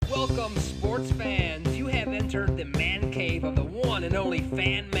Welcome, sports fans. You have entered the man cave of the one and only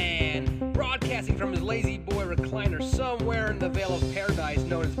Fan Man, broadcasting from his lazy boy recliner somewhere in the Vale of Paradise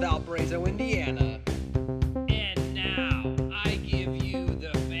known as Valparaiso, Indiana. And now, I give you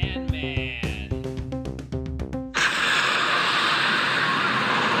the Fan Man.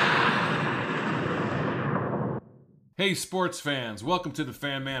 Hey, sports fans. Welcome to the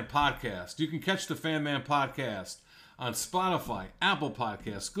Fan Man Podcast. You can catch the Fan Man Podcast on Spotify, Apple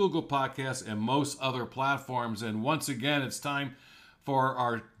Podcasts, Google Podcasts, and most other platforms. And once again, it's time for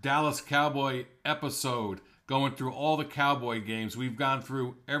our Dallas Cowboy episode, going through all the Cowboy games. We've gone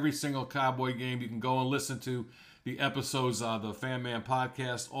through every single Cowboy game. You can go and listen to the episodes of the Fan Man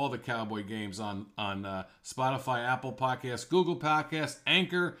Podcast, all the Cowboy games on Spotify, Apple Podcasts, Google Podcasts,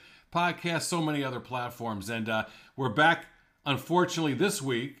 Anchor Podcasts, so many other platforms. And we're back, unfortunately, this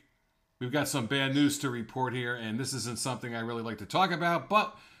week. We've got some bad news to report here, and this isn't something I really like to talk about,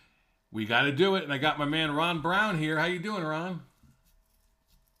 but we got to do it. And I got my man Ron Brown here. How you doing, Ron?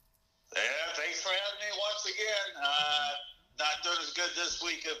 Yeah, thanks for having me once again. Not doing as good this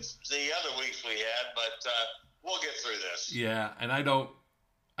week as the other weeks we had, but we'll get through this. Yeah, and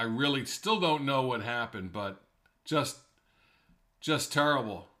I really still don't know what happened, but just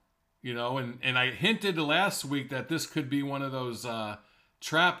terrible, you know. And I hinted last week that this could be one of those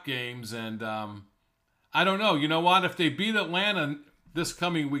trap games, and I don't know. You know what? If they beat Atlanta this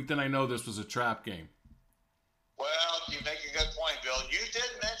coming week, then I know this was a trap game. Well, you make a good point, Bill. You did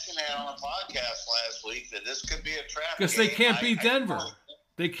mention that on the podcast last week that this could be a trap game. Because they can't beat Denver.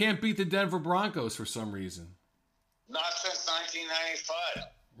 They can't beat the Denver Broncos for some reason. Not since 1995.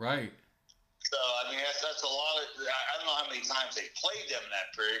 Right. So, I mean, that's a lot of – I don't know how many times they played them in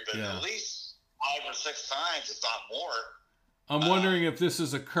that period, but at least 5 or 6 times, if not more. I'm wondering if this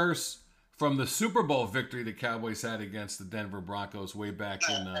is a curse from the Super Bowl victory the Cowboys had against the Denver Broncos way back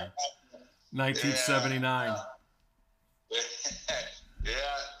in 1979. I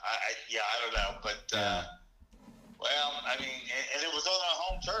don't know. But, well, I mean, and it was on our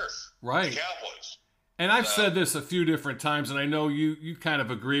home turf. Right. The Cowboys. And I've said this a few different times, and I know you kind of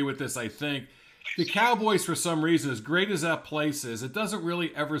agree with this, I think. The Cowboys, for some reason, as great as that place is, it doesn't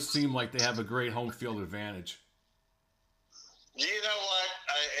really ever seem like they have a great home field advantage. You know what?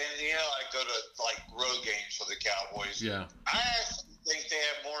 I go to like road games for the Cowboys. Yeah. I actually think they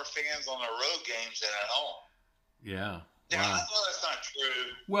have more fans on the road games than at home. Yeah. Now, Wow. I know that's not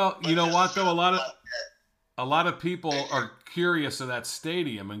true. Well, you know what though? A lot of people are curious of that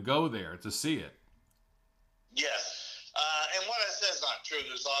stadium and go there to see it. Yes. And what I said is not true.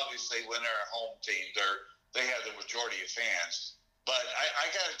 There's obviously when they're a home team, they have the majority of fans. But I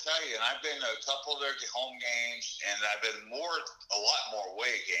got to tell you, and I've been to a couple of their home games, and I've been a lot more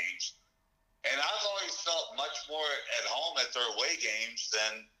away games. And I've always felt much more at home at their away games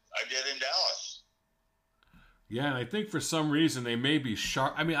than I did in Dallas. Yeah, and I think for some reason they may be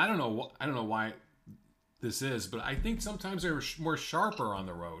sharp. I mean, I don't know why this is, but I think sometimes they're more sharper on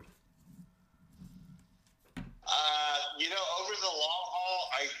the road. Over the long haul,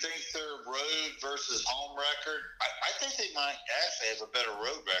 I think their road versus home record, I think they might actually have a better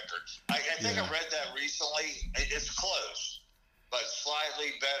road record. I think I read that recently. It's close, but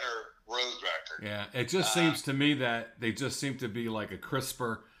slightly better road record. Yeah, it just seems to me that they just seem to be like a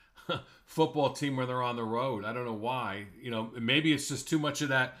crisper football team when they're on the road. I don't know why. You know, maybe it's just too much of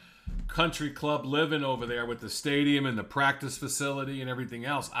that country club living over there with the stadium and the practice facility and everything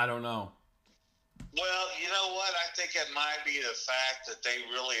else. I don't know. Well, you know what? I think it might be the fact that they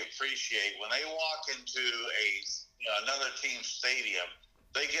really appreciate when they walk into another team's stadium,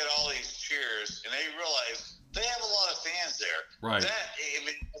 they get all these cheers, and they realize they have a lot of fans there. Right.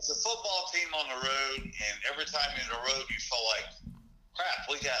 It's a football team on the road, and every time you're on the road, you feel like, crap,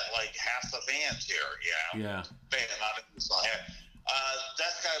 we got like half the fans here. Yeah.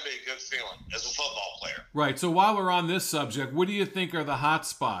 That's got to be a good feeling as a football player. Right. So while we're on this subject, what do you think are the hot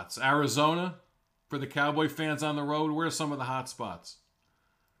spots? Arizona? For the Cowboy fans on the road, where are some of the hot spots?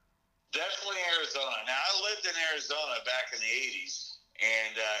 Definitely Arizona. Now, I lived in Arizona back in the 80s,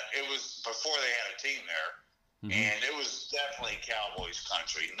 and it was before they had a team there, and it was definitely Cowboys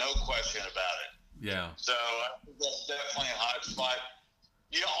country, no question about it. Yeah. So I think that's definitely a hot spot.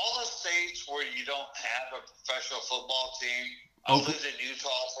 You know, all the states where you don't have a professional football team, I lived in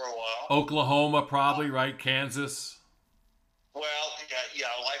Utah for a while. Oklahoma probably, right? Kansas. Well, yeah.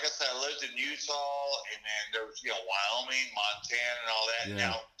 Like I said, I lived in Utah, and then there was, Wyoming, Montana, and all that. Yeah.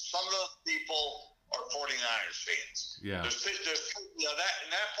 Now, some of those people are 49ers fans. Yeah. There's that in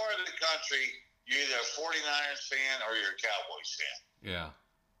that part of the country, you're either a 49ers fan or you're a Cowboys fan. Yeah.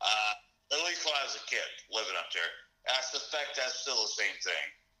 At least when I was a kid living up there. I suspect that's still the same thing.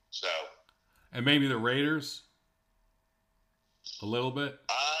 So And maybe the Raiders a little bit.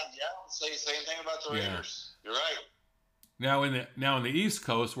 Yeah, I'll say the same thing about the Raiders. You're right. Now in the East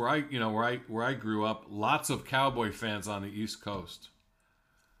Coast, where I grew up, lots of Cowboy fans on the East Coast.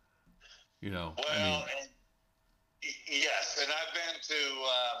 Well, yes, and I've been to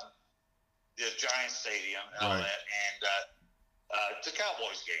the Giants Stadium and all that, and to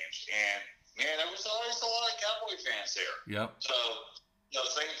Cowboys games, and man, there was always a lot of Cowboy fans there. Yep. So,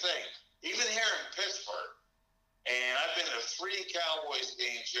 same thing. Even here in Pittsburgh, and I've been to 3 Cowboys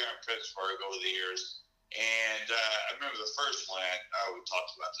games here in Pittsburgh over the years. And I remember the first one, we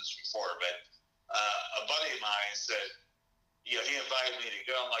talked about this before, but a buddy of mine said, he invited me to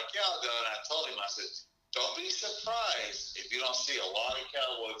go. I'm like, yeah, I'll go. And I told him, I said, don't be surprised if you don't see a lot of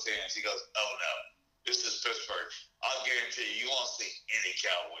Cowboy fans. He goes, oh, no, this is Pittsburgh. I'll guarantee you won't see any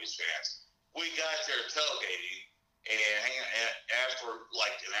Cowboys fans. We got there tailgating, and after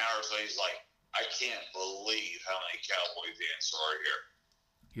like an hour or so, he's like, I can't believe how many Cowboy fans are here.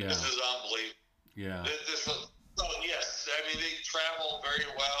 Yeah. This is unbelievable. Yeah. So, yes, I mean, they travel very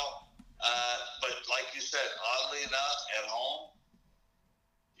well. But like you said, oddly enough, at home,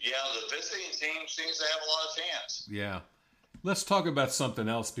 the visiting team seems to have a lot of fans. Yeah. Let's talk about something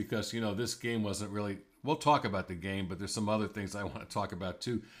else because, this game wasn't really – we'll talk about the game, but there's some other things I want to talk about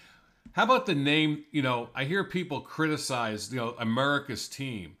too. How about the name? I hear people criticize, America's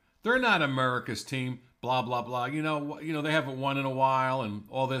team. They're not America's team, blah, blah, blah. They haven't won in a while and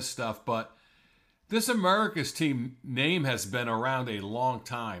all this stuff, but – this America's team name has been around a long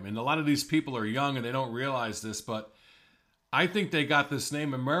time, and a lot of these people are young and they don't realize this, but I think they got this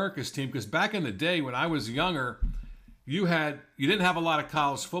name America's team because back in the day when I was younger, you didn't have a lot of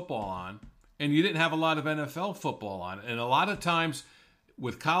college football on, and you didn't have a lot of NFL football on. And a lot of times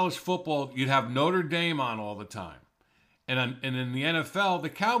with college football, you'd have Notre Dame on all the time. And in the NFL, the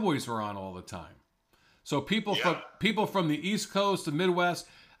Cowboys were on all the time. So people from the East Coast, the Midwest,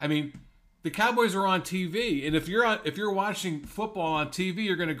 I mean, the Cowboys are on TV, and if you're watching football on TV,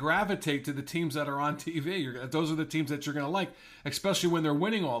 you're going to gravitate to the teams that are on TV. Those are the teams that you're going to like, especially when they're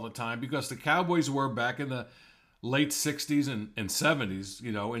winning all the time, because the Cowboys were back in the late 60s and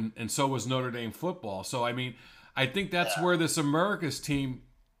 70s, and so was Notre Dame football. So, I mean, I think that's where this America's team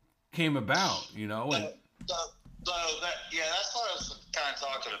came about, And that's what I was kind of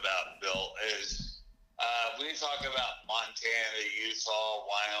talking about, Bill, is when you talk about Montana, Utah,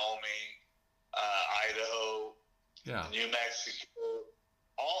 Wyoming, Idaho, New Mexico,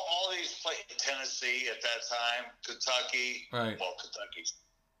 all these places, Tennessee at that time, Kentucky, Kentucky.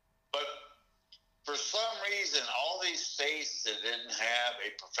 But for some reason, all these states that didn't have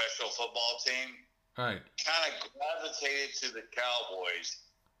a professional football team kind of gravitated to the Cowboys,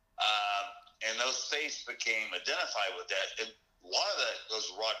 and those states became identified with that. And a lot of that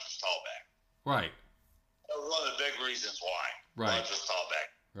goes to Roger Staubach. Right. That was one of the big reasons why. Roger Staubach.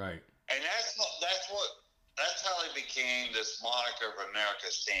 Right. And that's how they became this moniker of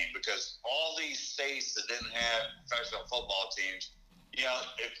America's team, because all these states that didn't have professional football teams,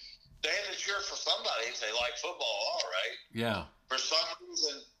 if they had to cheer for somebody if they like football, all right. Yeah. For some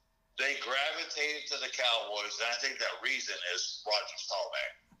reason, they gravitated to the Cowboys, and I think that reason is Roger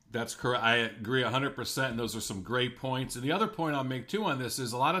Staubach. That's correct. I agree 100%, and those are some great points. And the other point I'll make too on this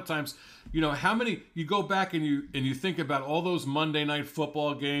is a lot of times, how many you go back and you think about all those Monday night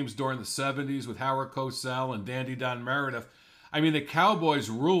football games during the 70s with Howard Cosell and Dandy Don Meredith. I mean, the Cowboys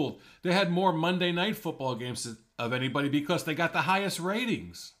ruled. They had more Monday night football games of anybody because they got the highest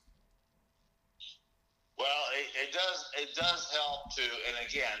ratings. Well, it does help too, and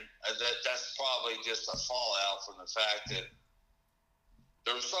again, that's probably just a fallout from the fact that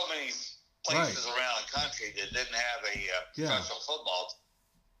there were so many places around the country that didn't have a professional football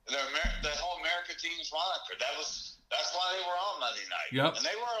team. The whole America team's moniker. That's why they were on Monday night. Yep. And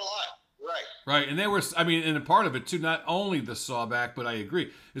they were a lot. Right. Right. And they were, and a part of it too, not only the Sawback, but I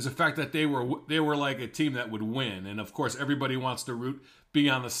agree, is the fact that they were like a team that would win. And of course, everybody wants to be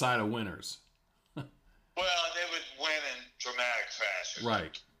on the side of winners. Well, they would win in dramatic fashion.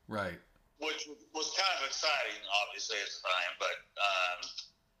 Right. Right. Which was kind of exciting, obviously, at the time, but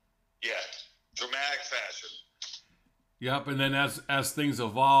dramatic fashion. Yep, and then as things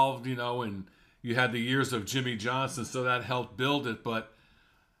evolved, and you had the years of Jimmy Johnson, so that helped build it. But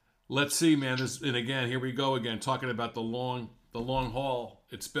let's see, man. And again, here we go again, talking about the long haul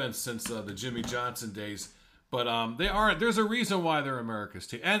it's been since the Jimmy Johnson days. But there's a reason why they're America's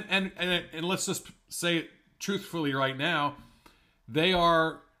team, and let's just say it truthfully right now, they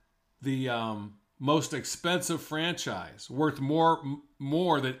are the most expensive franchise, worth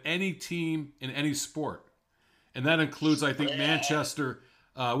more than any team in any sport. And that includes, I think, Manchester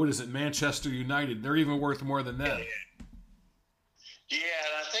what is it, Manchester United. They're even worth more than them. Yeah,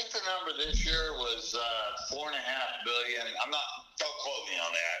 and I think the number this year was $4.5 billion. Don't quote me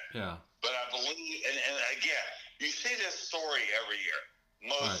on that. Yeah. But I believe, and again, you see this story every year.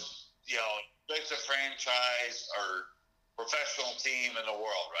 Most, it's a franchise or professional team in the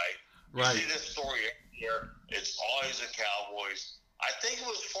world, right? Right. You see this story every year. It's always the Cowboys. I think it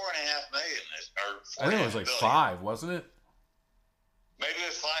was $4.5 million, or I think it was like billion. $5, wasn't it? Maybe it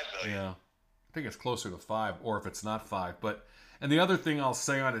was $5 billion. Yeah. I think it's closer to 5, or if it's not 5. And the other thing I'll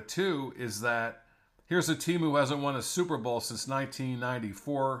say on it too is that here's a team who hasn't won a Super Bowl since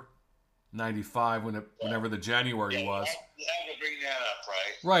 1994, 95, whenever the January was. You have to bring that up,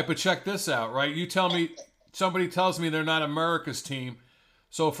 right? Right, but check this out, right? You tell me, somebody tells me they're not America's team.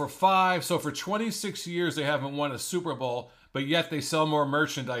 So for 26 years they haven't won a Super Bowl, but yet they sell more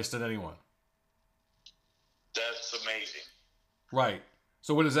merchandise than anyone. That's amazing. Right.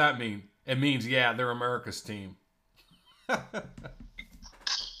 So what does that mean? It means, yeah, they're America's team. Well, the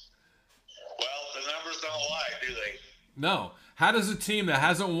numbers don't lie, do they? No. How does a team that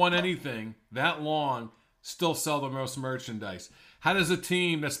hasn't won anything that long still sell the most merchandise? How does a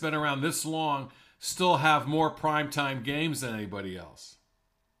team that's been around this long still have more primetime games than anybody else?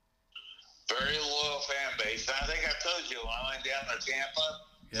 Very loyal fan base. And I think I told you when I went down to Tampa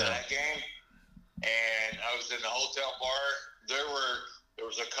to that game, and I was in the hotel bar, there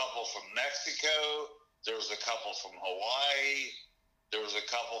was a couple from Mexico, there was a couple from Hawaii, there was a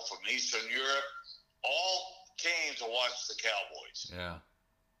couple from Eastern Europe, all came to watch the Cowboys. Yeah.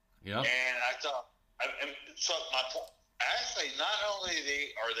 Yeah. And I thought, so my point, actually, not only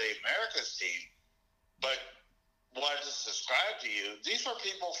are they America's team, but what I just described to you, these were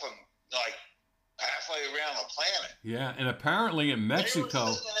people from like halfway around the planet. Yeah, and apparently in Mexico, they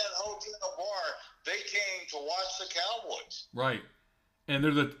were sitting in that hotel bar. They came to watch the Cowboys. right? And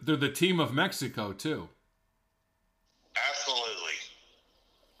they're the team of Mexico too. Absolutely.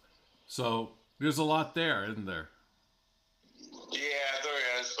 So there's a lot there, isn't there? Yeah,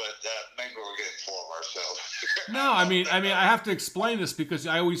 there is, but maybe we're getting full of ourselves. No, I mean, I have to explain this because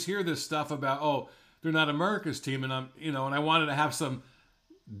I always hear this stuff about, they're not America's team, and and I wanted to have some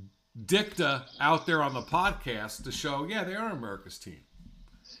dicta out there on the podcast to show, yeah, they are America's team.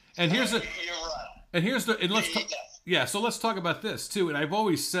 And here's You're right. So let's talk about this too. And I've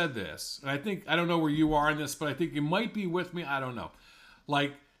always said this, and I don't know where you are in this, but I think you might be with me. I don't know.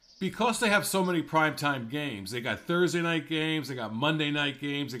 Like, because they have so many primetime games, they got Thursday night games, they got Monday night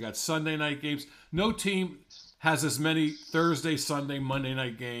games, they got Sunday night games. No team has as many Thursday, Sunday, Monday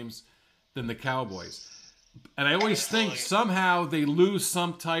night games than the Cowboys. And I always think somehow they lose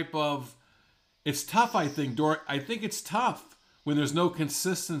some type of. It's tough, I think, Dor. I think it's tough when there's no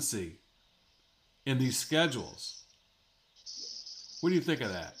consistency in these schedules. What do you think of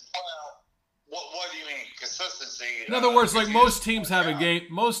that? Well, what do you mean consistency? In other words, like most teams have a game.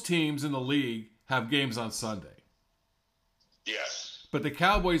 Most teams in the league have games on Sunday. Yes. But the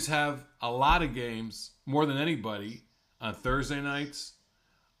Cowboys have a lot of games, more than anybody, on Thursday nights,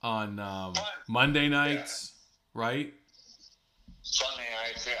 on Monday nights, right? Sunday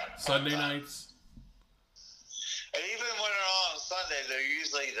nights, yeah. Sunday nights. And even when they're on Sunday, they're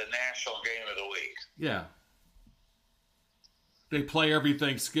usually the national game of the week. Yeah. They play every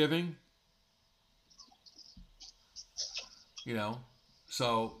Thanksgiving.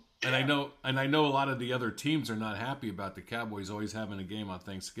 So, and I know a lot of the other teams are not happy about the Cowboys always having a game on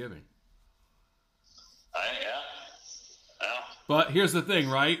Thanksgiving. Yeah. But here's the thing,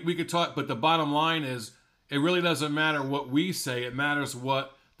 right? We could talk, but the bottom line is it really doesn't matter what we say. It matters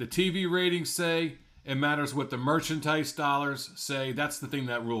what the TV ratings say. It matters what the merchandise dollars say. That's the thing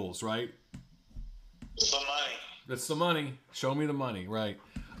that rules, right? It's the money. That's the money. Show me the money, right?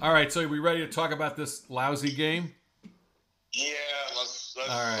 All right, so are we ready to talk about this lousy game? Yeah, let's All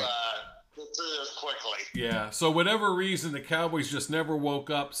right. get through this quickly. Yeah, so whatever reason, the Cowboys just never woke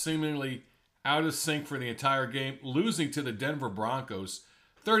up, seemingly out of sync for the entire game, losing to the Denver Broncos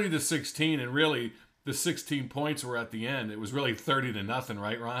 30-16, and really the 16 points were at the end. It was really 30-0,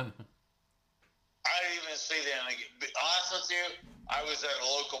 right, Ron? I didn't even see that. Be honest with you, I was at a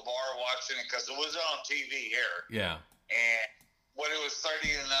local bar watching it because it was on TV here. Yeah. And when it was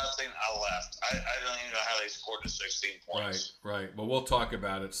 30-0, I left. I don't even know how they scored the 16 points. Right. Well, we'll talk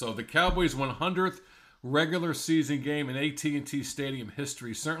about it. So the Cowboys' 100th regular season game in AT&T Stadium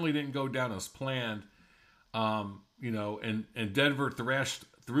history certainly didn't go down as planned. And Denver thrashed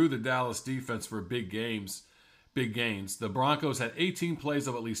through the Dallas defense for big gains. The Broncos had 18 plays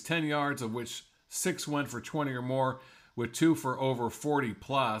of at least 10 yards, of which 6 went for 20 or more, with 2 for over 40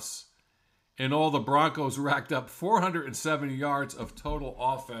 plus. In all, the Broncos racked up 470 yards of total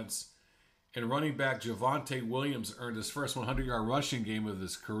offense, and running back Javonte Williams earned his first 100-yard rushing game of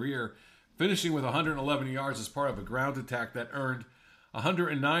his career, finishing with 111 yards as part of a ground attack that earned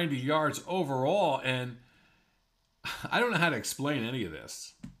 190 yards overall. And I don't know how to explain any of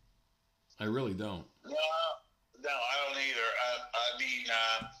this. I really don't. No, I don't either. I mean,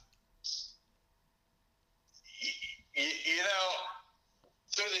 you know,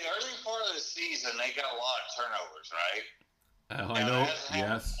 through the early part of the season, they got a lot of turnovers, right? Oh, I know.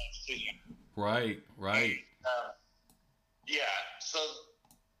 Yes. Right. Yeah. So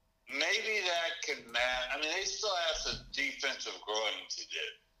maybe that could match. I mean, they still have some defensive growing to do.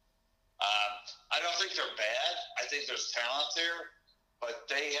 I don't think they're bad. I think there's talent there, but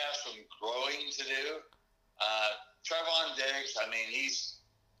they have some growing to do. Trevon Diggs, I mean, he's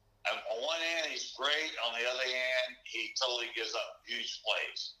on one hand, he's great. On the other hand, he totally gives up huge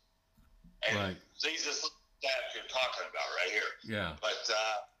plays. And Right. these are some stats you're talking about right here. Yeah.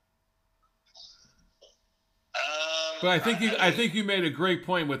 But I think you made a great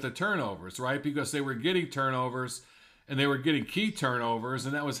point with the turnovers, right? Because they were getting turnovers, and they were getting key turnovers,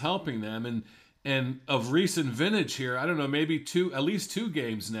 and that was helping them. And of recent vintage here, I don't know, maybe at least two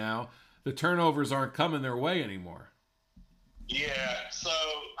games now, the turnovers aren't coming their way anymore. yeah, so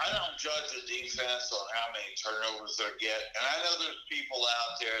I don't judge the defense on how many turnovers they get, and I know there's people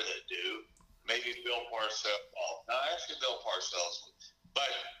out there that do. Maybe Bill Parcells. Oh, no, actually Bill Parcells. But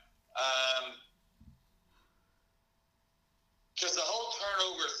because the whole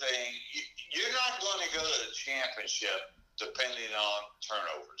turnover thing, you're not going to go to the championship depending on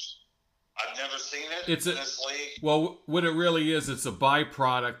turnovers. I've never seen it in this league. Well, what it really is, it's a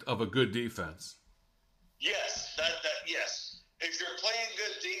byproduct of a good defense. Yes, yes. If you're playing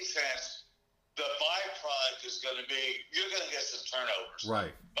good defense, the byproduct is going to be you're going to get some turnovers.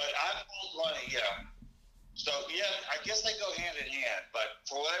 Right. But I'm not going to, So, I guess they go hand in hand. But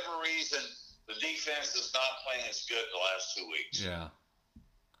for whatever reason, the defense is not playing as good the last 2 weeks. Yeah.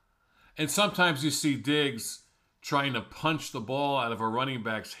 And sometimes you see Diggs trying to punch the ball out of a running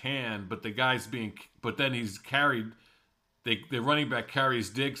back's hand, but then he's carried. The running back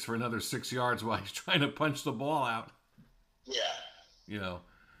carries Diggs for another 6 yards while he's trying to punch the ball out. Yeah.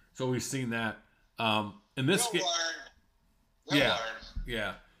 So we've seen that. In this game,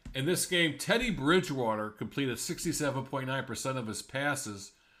 yeah. In this game, Teddy Bridgewater completed 67.9% of his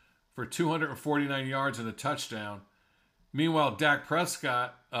passes for 249 yards and a touchdown. Meanwhile, Dak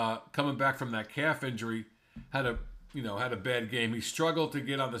Prescott, coming back from that calf injury, had a bad game. He struggled to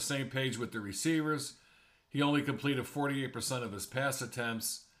get on the same page with the receivers. He only completed 48% of his pass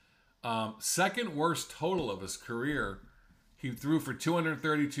attempts. Second worst total of his career. He threw for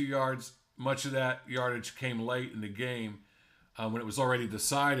 232 yards. Much of that yardage came late in the game when it was already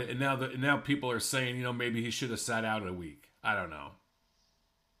decided. And now people are saying, maybe he should have sat out a week. I don't know.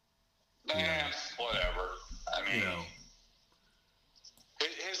 Whatever. I mean,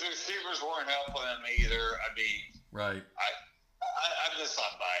 his receivers weren't helping him either. I mean, right. I'm just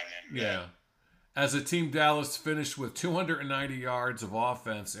not buying him. Yeah. As a team, Dallas finished with 290 yards of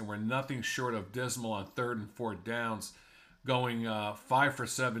offense and were nothing short of dismal on third and fourth downs, going 5 for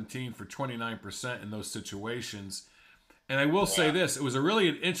 17 for 29% in those situations. And I will say this, it was really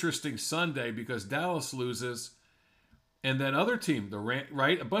an interesting Sunday because Dallas loses, and that other team,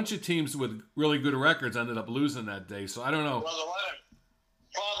 a bunch of teams with really good records ended up losing that day. So I don't know. Well,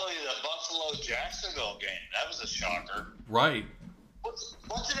 probably the Buffalo-Jacksonville game. That was a shocker. Right.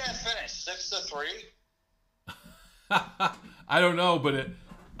 What did that finish? 6-3? I don't know,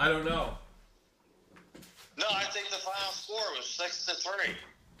 I don't know. No, I think the final score was 6-3.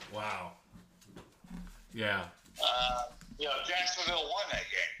 Wow. Yeah. Jacksonville won that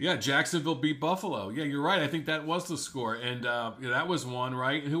game. Yeah, Jacksonville beat Buffalo. Yeah, you're right. I think that was the score. And that was one,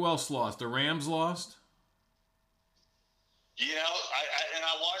 right? And who else lost? The Rams lost?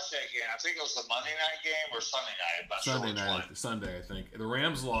 I watched that game. I think it was the Monday night game or Sunday night. I'm not sure which one. Sunday, I think. The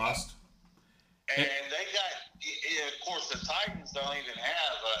Rams lost. And they got, of course, the Titans don't even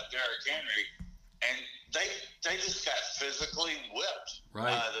have Derrick Henry. And they just got physically whipped.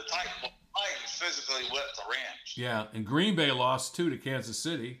 Right. The Titans physically whipped the Rams. Yeah, and Green Bay lost, too, to Kansas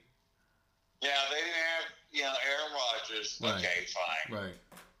City. Yeah, they didn't have, Aaron Rodgers. Right. Okay, fine. Right.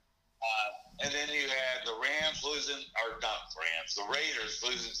 And then you had the Rams losing, or not the Rams, the Raiders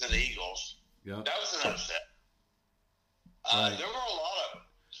losing to the Eagles. Yep. That was an upset. Right. There were a lot of them.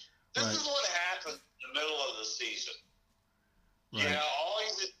 This is what happened in the middle of the season. Right.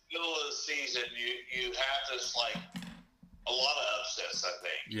 Always in the middle of the season, you have this, a lot of upsets, I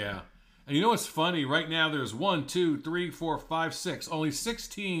think. Yeah. And you know what's funny? Right now there's 1, 2, 3, 4, 5, 6. Only 6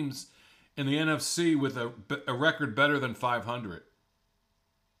 teams in the NFC with a record better than 500.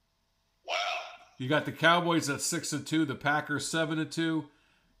 Wow. You got the Cowboys at 6-2, the Packers 7-2,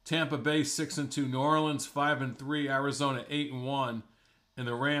 Tampa Bay 6-2, New Orleans 5-3, Arizona 8-1, and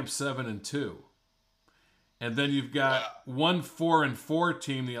the Rams 7-2. And then you've got one 4-4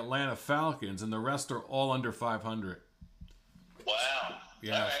 team, the Atlanta Falcons, and the rest are all under 500. Wow.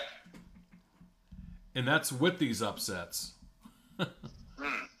 Yeah. All right. And that's with these upsets.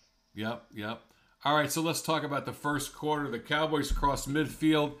 Yep. All right, so let's talk about the first quarter. The Cowboys crossed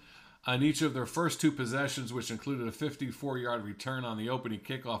midfield on each of their first two possessions, which included a 54-yard return on the opening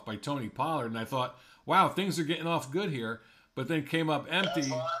kickoff by Tony Pollard. And I thought, wow, things are getting off good here. But then came up empty.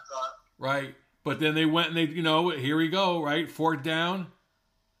 That's what I thought. Right? But then they went and they, here we go, right? Fourth down.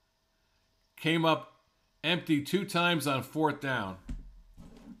 Came up empty 2 times on fourth down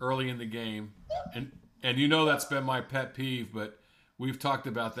early in the game. And that's been my pet peeve, but we've talked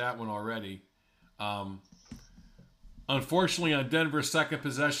about that one already. Unfortunately, on Denver's second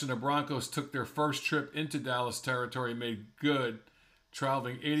possession, the Broncos took their first trip into Dallas territory, made good,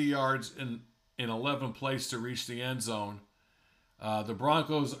 traveling 80 yards in 11 plays to reach the end zone. The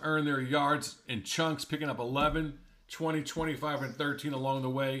Broncos earned their yards in chunks, picking up 11, 20, 25, and 13 along the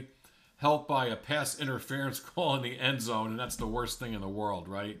way, helped by a pass interference call in the end zone, and that's the worst thing in the world,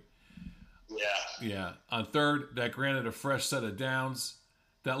 right? Yeah. On third, that granted a fresh set of downs.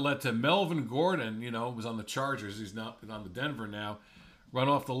 That led to Melvin Gordon, was on the Chargers. He's not on the Denver now. Run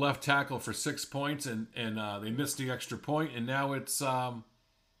off the left tackle for 6 points, and they missed the extra point, and now it's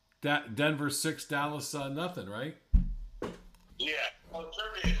Denver 6, Dallas nothing, right? Yeah. Well,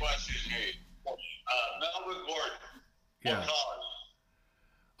 trivia question here. Melvin Gordon. Yeah. What college?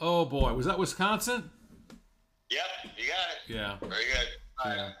 Oh boy, was that Wisconsin? Yep, you got it. Yeah. Very good.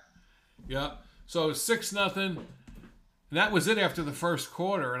 All right. Yeah. So 6-0. And that was it after the first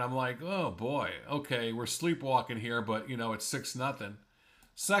quarter, and I'm like, oh boy, okay, we're sleepwalking here, but it's 6-0.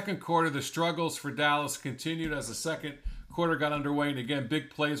 Second quarter, the struggles for Dallas continued as the second quarter got underway, and again, big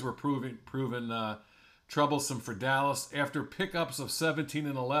plays were proven troublesome for Dallas. After pickups of 17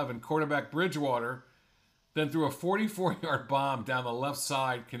 and 11, quarterback Bridgewater then threw a 44-yard bomb down the left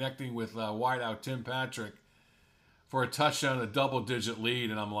side, connecting with wideout Tim Patrick for a touchdown, a double-digit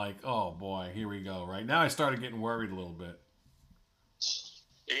lead, and I'm like, oh boy, here we go. Right now, I started getting worried a little bit.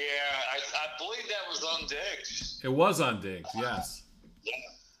 Yeah, I believe that was on Diggs. It was on Diggs, yes.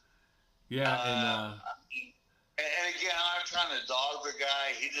 Yeah, and again, I'm trying to dog the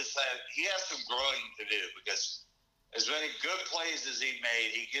guy. He has some growing to do because as many good plays as he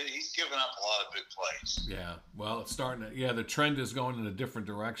made, he's given up a lot of big plays. Yeah, well, it's starting to. Yeah, the trend is going in a different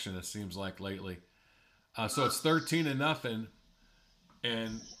direction. It seems like lately. So it's 13-0,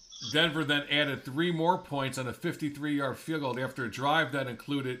 and Denver then added 3 more points on a 53-yard field goal after a drive that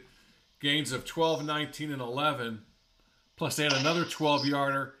included gains of 12, 19, and 11. Plus, they had another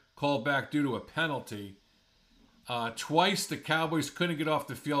 12-yarder called back due to a penalty. Twice, the Cowboys couldn't get off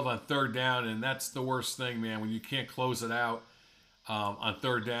the field on third down, and that's the worst thing, man, when you can't close it out on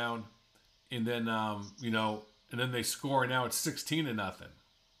third down. And then, and then they score, and now it's 16-0.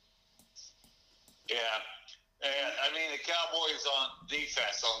 Yeah. And, I mean, the Cowboys on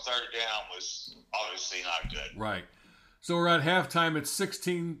defense on third down was obviously not good. Right. So we're at halftime.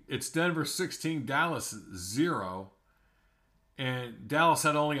 It's Denver 16, Dallas 0. And Dallas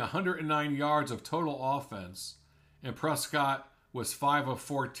had only 109 yards of total offense. And Prescott was 5 of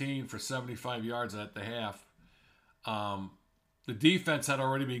 14 for 75 yards at the half. The defense had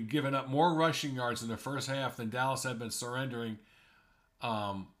already been giving up more rushing yards in the first half than Dallas had been surrendering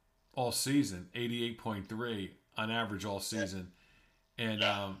all season, 88.3 on average all season. And,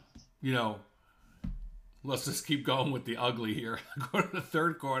 let's just keep going with the ugly here. Go to the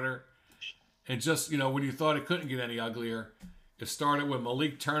third quarter. And just, when you thought it couldn't get any uglier, it started when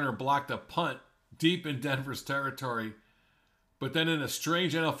Malik Turner blocked a punt deep in Denver's territory. But then in a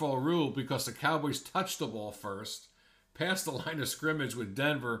strange NFL rule, because the Cowboys touched the ball first, past the line of scrimmage with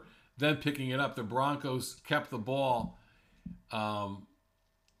Denver, then picking it up, the Broncos kept the ball.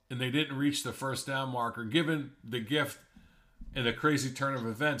 And they didn't reach the first down marker. Given the gift and the crazy turn of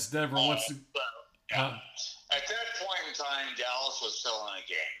events, Denver wants to... At that point in time, Dallas was still in a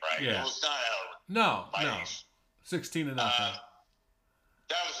game, right? Yeah. It was not out. No. 16-0.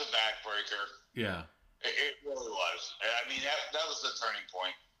 That was a backbreaker. Yeah. It really was. I mean, that was the turning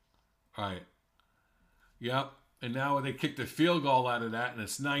point. Right. Yep. And now they kicked a field goal out of that, and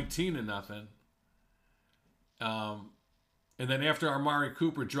it's 19-0. And then after Amari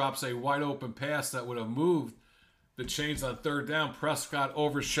Cooper drops a wide open pass that would have moved the chains on third down, Prescott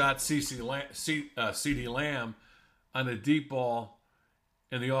overshot CeeDee Lamb on a deep ball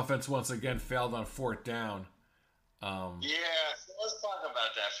and the offense once again failed on fourth down. Yeah, so let's talk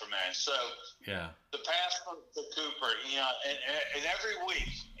about that for a minute. So, yeah, the pass to Cooper, and every week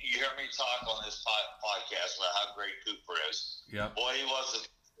you hear me talk on this podcast about how great Cooper is. Yep. Boy, he was.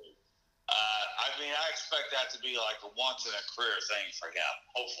 I expect that to be like a once-in-a-career thing for him,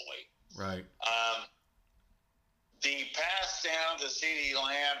 hopefully. Right. The pass down to CeeDee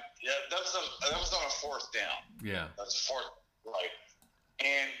Lamb, that was on a fourth down. Yeah. That's a fourth, right.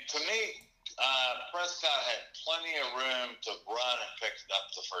 And to me, Prescott had plenty of room to run and pick up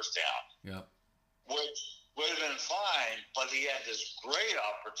the first down. Yep. Which would have been fine, but he had this great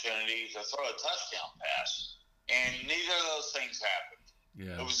opportunity to throw a touchdown pass. And neither of those things happened.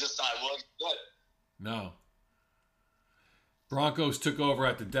 Yeah. It was just not, it wasn't good. No. Broncos took over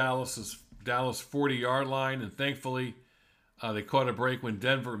at the Dallas 40-yard line, and thankfully they caught a break when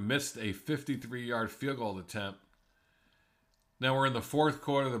Denver missed a 53-yard field goal attempt. Now we're in the fourth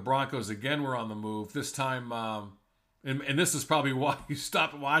quarter. The Broncos again were on the move. This time, and this is probably why you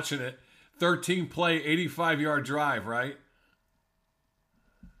stopped watching it, 13-play, 85-yard drive, right?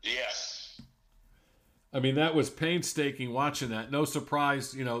 Yes. I mean, that was painstaking watching that. No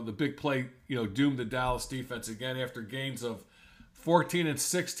surprise, the big play, doomed the Dallas defense again after gains of 14 and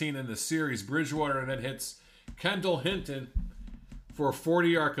 16 in the series. Bridgewater then hits Kendall Hinton for a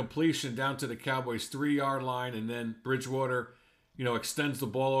 40-yard completion down to the Cowboys' 3-yard line, and then Bridgewater, extends the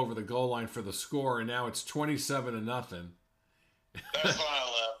ball over the goal line for the score, and now it's 27-0. That's when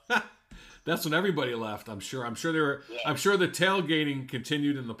I left. That's when everybody left. I'm sure they were. Yeah. I'm sure the tailgating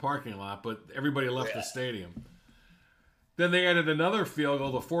continued in the parking lot, but everybody left the stadium. Then they added another field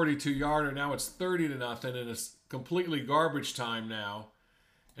goal, the 42-yarder. Now it's 30-0, and it's completely garbage time now.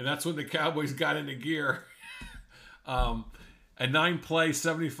 And that's when the Cowboys got into gear. A 9-play,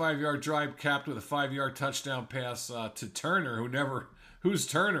 75-yard drive capped with a 5-yard touchdown pass to Turner, who's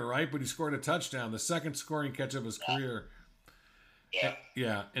Turner, right? But he scored a touchdown, the second scoring catch of his career.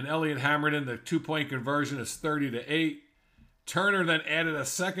 Yeah. And Elliott hammered in the 2-point conversion. It's 30-8. Turner then added a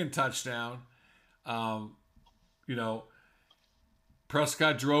second touchdown.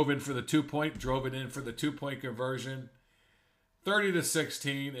 Prescott drove it in for the 2-point conversion.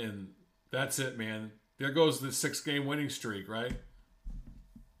 30-16, and that's it, man. There goes the 6-game winning streak, right?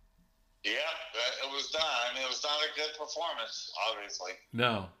 Yeah, it was done. I mean, it was not a good performance, obviously.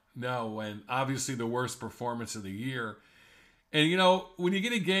 No, and obviously the worst performance of the year. And, when you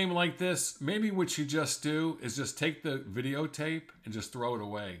get a game like this, maybe what you just do is just take the videotape and just throw it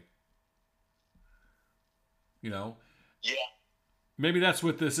away. Yeah. Maybe that's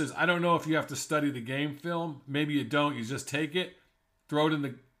what this is. I don't know if you have to study the game film. Maybe you don't. You just take it, throw it in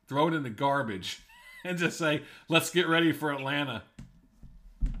the garbage, and just say, "Let's get ready for Atlanta."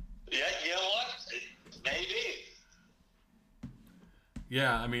 Yeah, you know what? Maybe.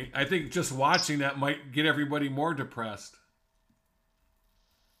 Yeah, I mean, I think just watching that might get everybody more depressed.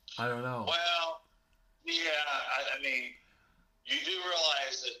 I don't know. Well, yeah, I mean, you do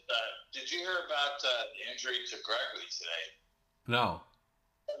realize that. Did you hear about the injury to Gregory today? No.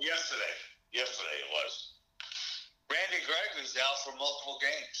 Yesterday it was. Randy Gregory's out for multiple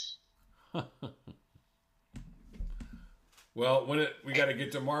games. Well, we got to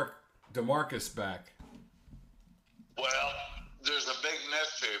get DeMarcus back. Well, there's a big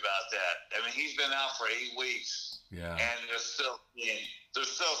mystery about that. I mean, he's been out for 8 weeks. Yeah. And they're still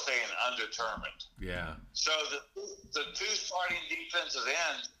saying undetermined. Yeah. So the 2 starting defensive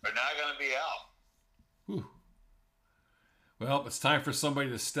ends are not going to be out. Whew. Well, it's time for somebody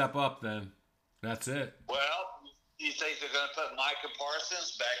to step up then. That's it. Well, you think they're going to put Micah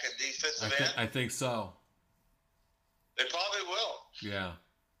Parsons back at defensive end? I think so. They probably will. Yeah.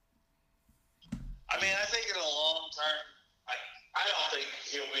 I mean, I think in the long term, I don't think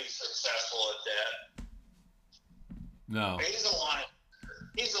he'll be successful at that. No. He's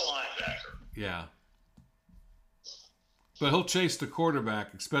a linebacker. Yeah. But he'll chase the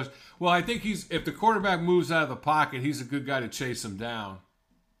quarterback, especially. Well, I think if the quarterback moves out of the pocket, he's a good guy to chase him down.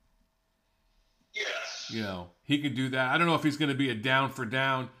 Yes. He can do that. I don't know if he's going to be a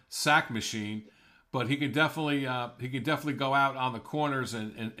down-for-down sack machine, but he can definitely go out on the corners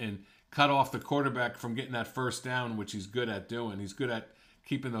and cut off the quarterback from getting that first down, which he's good at doing. He's good at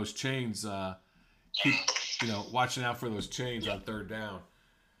keeping those chains, watching out for those chains on third down.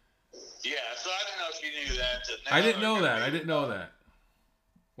 Yeah, so I don't know if you knew that. I didn't know that.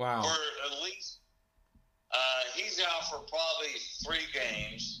 Wow. Or at least he's out for probably 3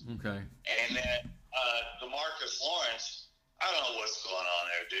 games. Okay. And then DeMarcus Lawrence, I don't know what's going on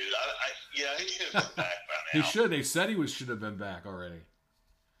there, dude. He should have been back by now. He should. They said he should have been back already.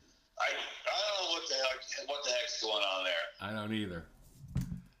 I don't know what the heck's going on there. I don't either.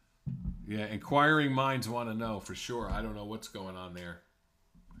 Yeah, inquiring minds want to know for sure. I don't know what's going on there.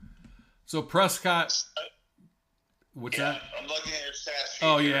 So Prescott, what's that? I'm looking at your stats sheet.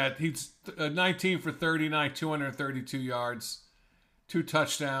 Oh, here. yeah, he's 19 for 39, 232 yards, 2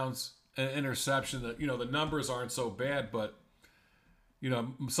 touchdowns, an interception. That, the numbers aren't so bad, but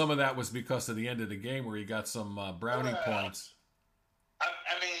some of that was because of the end of the game where he got some brownie points.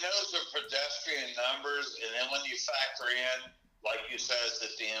 I mean, those are pedestrian numbers, and then when you factor in, like you said,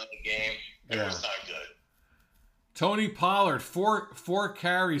 at the end of the game, it was not good. Tony Pollard, four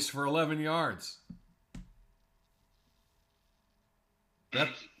carries for 11 yards.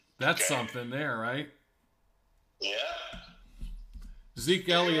 That's something there, right? Yeah. Zeke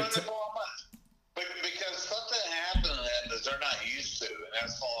Elliott. Because something happened to them that they're not used to, and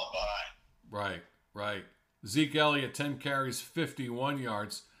that's falling behind. Right. Zeke Elliott, 10 carries, 51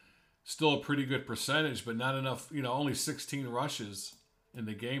 yards. Still a pretty good percentage, but not enough, only 16 rushes in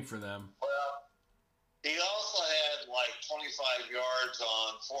the game for them. Well, he also had like 25 yards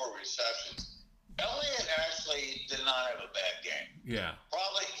on 4 receptions. Elliott actually did not have a bad game. Yeah.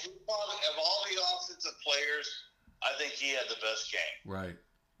 Probably of all the offensive players, I think he had the best game. Right.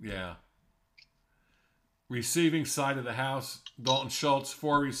 Yeah. Receiving side of the house, Dalton Schultz,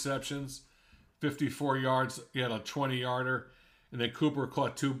 4 receptions, 54 yards. He had a 20-yarder. And then Cooper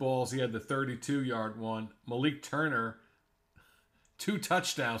caught 2 balls. He had the 32-yard one. Malik Turner, 2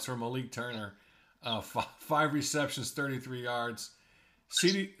 touchdowns for Malik Turner. 5 receptions, 33 yards.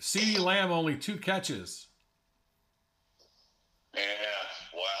 CeeDee Lamb, only 2 catches. Yeah,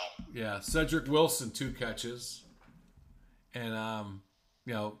 wow. Yeah, Cedric Wilson, 2 catches. And,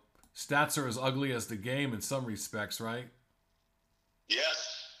 stats are as ugly as the game in some respects, right?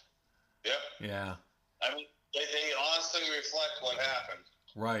 Yes. Yep. Yeah. I mean, they honestly reflect what happened.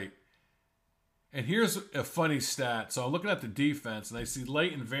 Right. And here's a funny stat. So I'm looking at the defense, and I see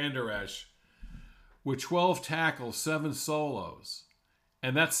Leighton Vander Esch with 12 tackles, 7 solos.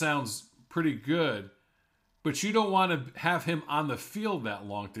 And that sounds pretty good. But you don't want to have him on the field that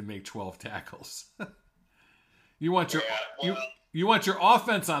long to make 12 tackles. You want your you want your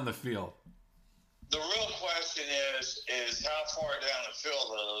offense on the field. The real question is how far down the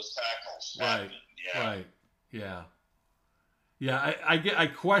field are those tackles? Right. Yeah. Right. Yeah. Yeah, I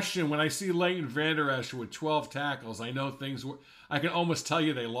question when I see Leighton Vander Esch with 12 tackles. I know things were. I can almost tell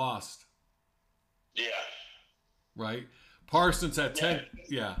you they lost. Yeah. Right. Parsons had 10.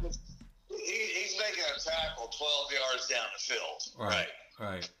 Yeah. He's making a tackle 12 yards down the field.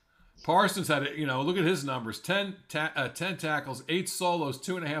 Right. Parsons had it. Look at his numbers: 10 tackles, 8 solos,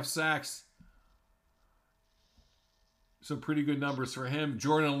 2.5 sacks. Some pretty good numbers for him.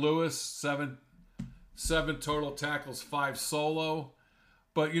 Jordan Lewis, 7 total tackles, 5 solo.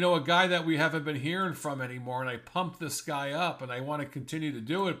 But, a guy that we haven't been hearing from anymore, and I pumped this guy up, and I want to continue to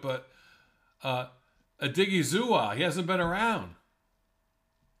do it, but Adigizua, he hasn't been around.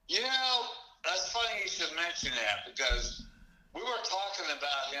 That's funny you should mention that, because we were talking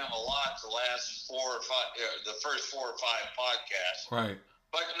about him a lot the last 4 or 5, the first 4 or 5 podcasts. Right.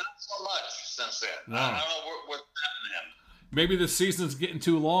 But not so much since then. No. I don't know what's happened to him. Maybe the season's getting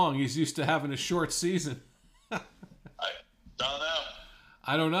too long. He's used to having a short season. I don't know.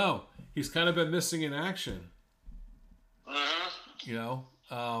 I don't know. He's kind of been missing in action.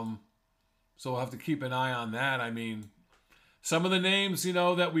 Mm-hmm. So we'll have to keep an eye on that. I mean, some of the names,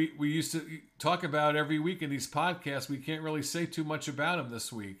 that we used to talk about every week in these podcasts, we can't really say too much about him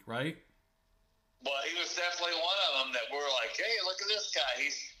this week, right? Well, he was definitely one of them that we were like, hey, look at this guy.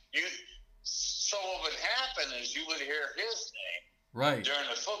 So what would happen is you would hear his name during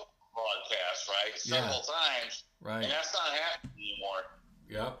the football broadcast, right? Several times. Right. And that's not happening anymore.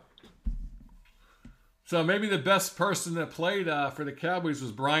 Yep. So maybe the best person that played for the Cowboys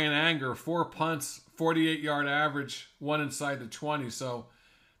was Brian Anger. 4 punts, 48-yard average, 1 inside the 20. So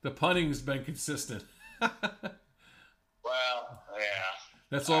the punting's been consistent. Well, yeah.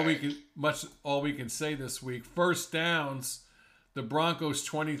 That's all we can say this week. First downs, the Broncos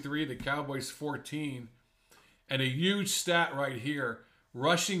 23, the Cowboys 14. And a huge stat right here.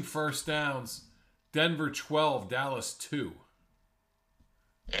 Rushing first downs, Denver 12, Dallas 2.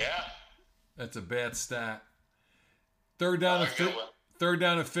 Yeah. That's a bad stat. Third down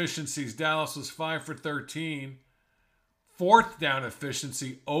efficiencies, Dallas was 5 for 13. Fourth down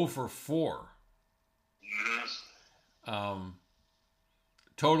efficiency, 0 for 4. Mm-hmm.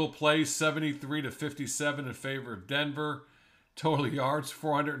 Total plays, 73 to 57 in favor of Denver. Total yards,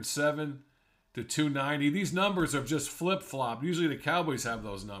 407 to 290. These numbers have just flip-flopped. Usually the Cowboys have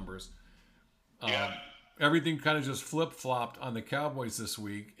those numbers. Everything kind of just flip-flopped on the Cowboys this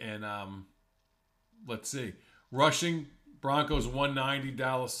week. And let's see. Rushing, Broncos 190,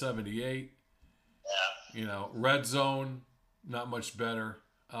 Dallas 78. Yeah. You know, red zone, not much better.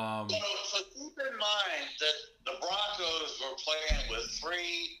 So keep in mind that the Broncos were playing with 3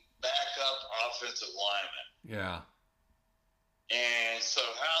 backup offensive linemen. Yeah. And so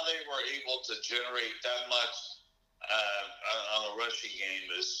how they were able to generate that much on the rushing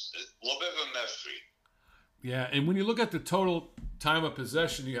game is a little bit of a mystery. Yeah, and when you look at the total time of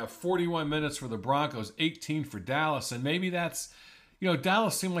possession, you have 41 minutes for the Broncos, 18 for Dallas, and maybe that's, you know,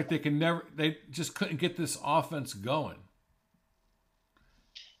 Dallas seemed like they just couldn't get this offense going.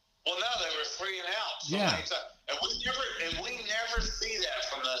 Well, no, they were 3 and out. So yeah. And we never see that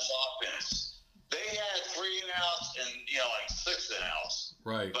from this offense. They had 3 and outs and, like 6 and outs.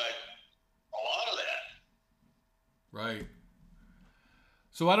 Right. But a lot of that. Right.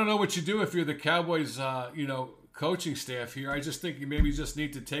 So I don't know what you do if you're the Cowboys, coaching staff here. I just think you maybe just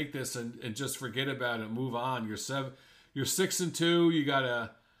need to take this and just forget about it, move on. You're 6-2. You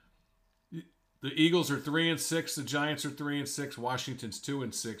got the Eagles are 3-6. The Giants are 3-6. Washington's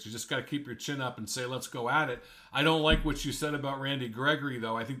 2-6. You just got to keep your chin up and say, let's go at it. I don't like what you said about Randy Gregory,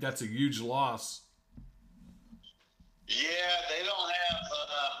 though. I think that's a huge loss. Yeah, they don't have.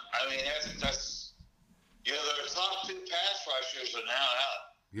 That's their top 2 pass rushers are now out.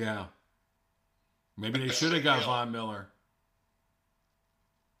 Yeah. Maybe they should have got Von Miller.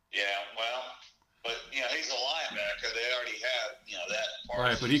 Yeah, well, but he's a linebacker. They already have that part.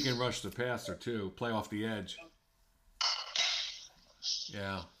 Right, but he can rush the passer too, play off the edge.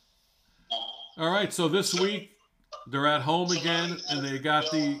 Yeah. All right, so this week they're at home again, and they got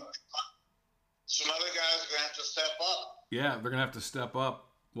some other guys are gonna have to step up. Yeah, they're gonna have to step up.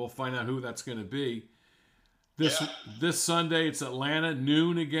 We'll find out who that's gonna be. This Sunday it's Atlanta,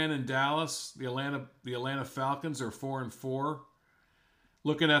 noon again in Dallas. The Atlanta Falcons are 4-4.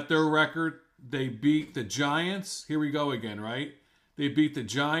 Looking at their record, they beat the Giants. Here we go again, right? They beat the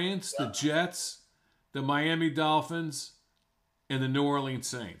Giants, the Jets, the Miami Dolphins, and the New Orleans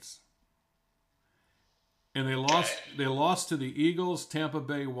Saints. And they lost to the Eagles, Tampa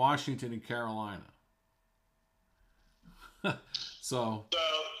Bay, Washington, and Carolina. So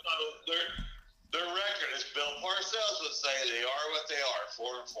their record, as Bill Parcells would say, they are what they are,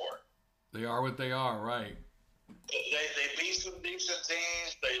 4-4. They are what they are, right. They beat some decent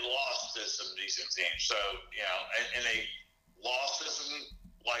teams. They lost to some decent teams. So, and they lost to some,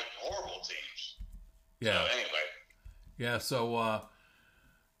 horrible teams. Yeah. So, anyway. Yeah, so,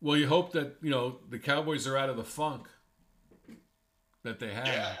 well, you hope that, the Cowboys are out of the funk that they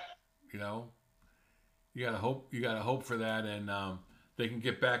had. Yeah. You gotta hope for that, and they can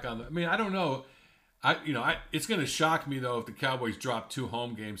get back on the. I mean, I don't know. It's going to shock me though if the Cowboys drop 2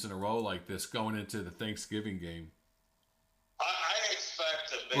 home games in a row like this going into the Thanksgiving game. I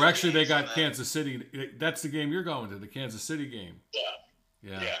expect a big. Or actually, they got Kansas City. That's the game you're going to, the Kansas City game.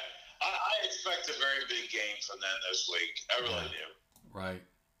 Yeah. I expect a very big game from them this week. I really do. Right.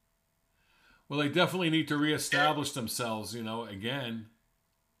 Well, they definitely need to reestablish themselves, again.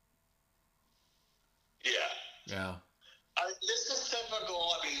 Yeah. Yeah. This is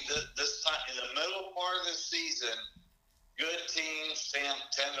typical. I mean, this time in the middle part of the season, good teams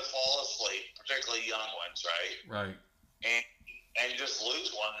tend to fall asleep, particularly young ones, right? Right. And just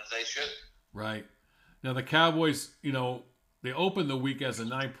lose one that they shouldn't. Right. Now the Cowboys, they opened the week as a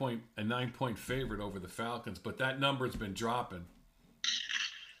 9-point favorite over the Falcons, but that number's been dropping.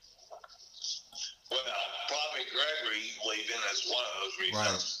 Well, probably Gregory leaving is one of those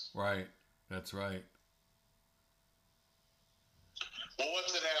reasons. Right. That's right. Well,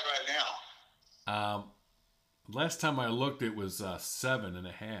 what's it at right now? Last time I looked, it was 7.5. Okay,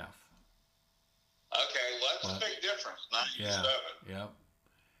 well, that's a big difference. 9-7. Yeah.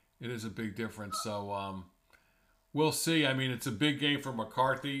 It is a big difference. So we'll see. I mean, it's a big game for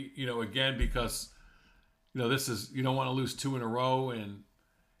McCarthy. Again because this is you don't want to lose 2 in a row, and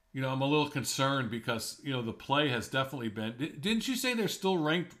I'm a little concerned because the play has definitely been. Didn't you say they're still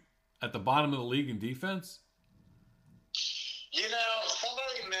ranked at the bottom of the league in defense?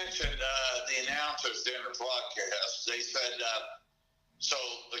 Somebody mentioned the announcers during the broadcast. They said, so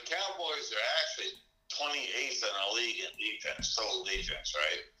the Cowboys are actually 28th in the league in defense, total defense,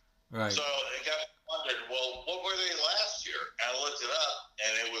 right? Right. So it got wondered, well, what were they last year? And I looked it up,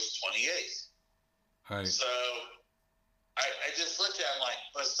 and it was 28th. Right. So I just looked at it, I'm like,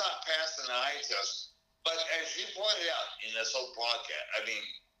 let's not pass the eye test. But as you pointed out in this whole broadcast, I mean,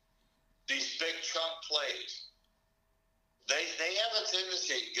 these big chunk plays, they have a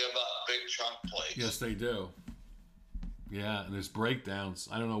tendency to give up big chunk plays. Yes, they do. Yeah, and there's breakdowns.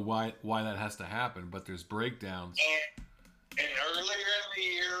 I don't know why that has to happen, but there's breakdowns. And earlier in the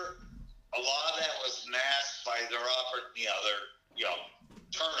year, a lot of that was masked by their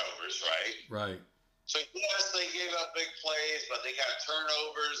turnovers, right? Right. So yes, they gave up big plays, but they got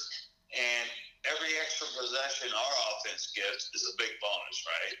turnovers, and every extra possession our offense gets is a big bonus,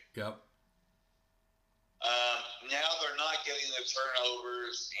 right? Yep. Now they're not getting the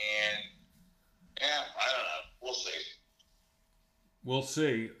turnovers, and I don't know. We'll see. We'll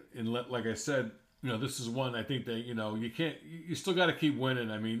see. And like I said, this is one I think that you still got to keep winning.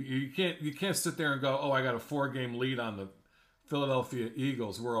 I mean, you can't sit there and go, oh, I got a 4-game lead on the Philadelphia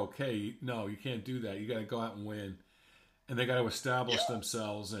Eagles, we're okay. No, you can't do that. You got to go out and win, and they got to establish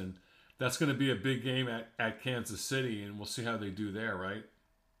themselves, and that's going to be a big game at Kansas City, and we'll see how they do there, right?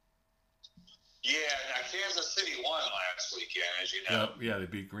 Yeah, now Kansas City won last weekend, as you know. Yeah, they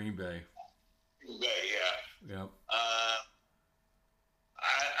beat Green Bay. Green Bay, yeah. Yep.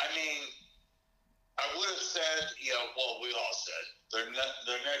 I mean, I would have said, we all said their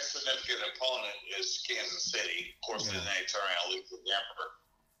next significant opponent is Kansas City. Of course, then they turn around and lose to Denver.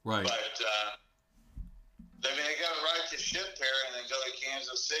 Right. But they got to right the ship there and then go to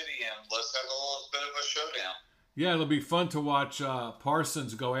Kansas City and let's have a little bit of a showdown. Yeah, it'll be fun to watch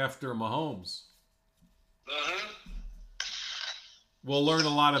Parsons go after Mahomes. Mm-hmm. We'll learn a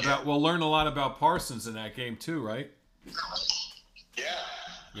lot about Parsons in that game too, right? Yeah.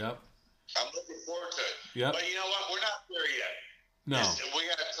 Yep. I'm looking forward to it. Yep. But you know what? We're not there yet. No. It's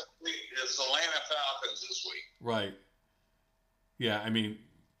Atlanta Falcons this week. Right. Yeah, I mean,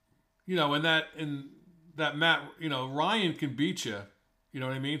 and that Matt, Ryan can beat you. You know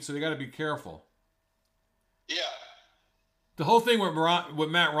what I mean? So they got to be careful. Yeah. The whole thing with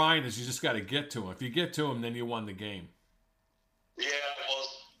Matt Ryan is you just got to get to him. If you get to him, then you won the game. Yeah, well,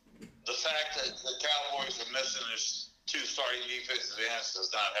 the fact that the Cowboys are missing their 2 starting defensive ends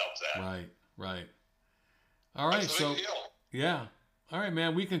does not help that. Right. All right, That's a big deal. Yeah. All right,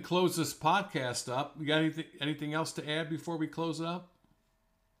 man, we can close this podcast up. You got anything else to add before we close it up?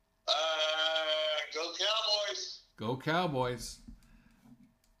 Go Cowboys. Go Cowboys.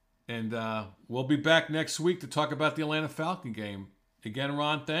 And we'll be back next week to talk about the Atlanta Falcon game. Again,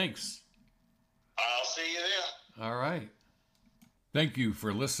 Ron, thanks. I'll see you there. All right. Thank you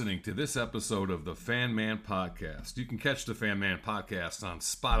for listening to this episode of the Fan Man Podcast. You can catch the Fan Man Podcast on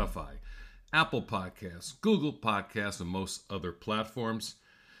Spotify, Apple Podcasts, Google Podcasts, and most other platforms.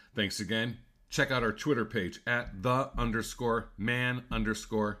 Thanks again. Check out our Twitter page at @the_man_fan_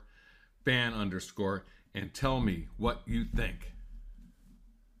 and tell me what you think.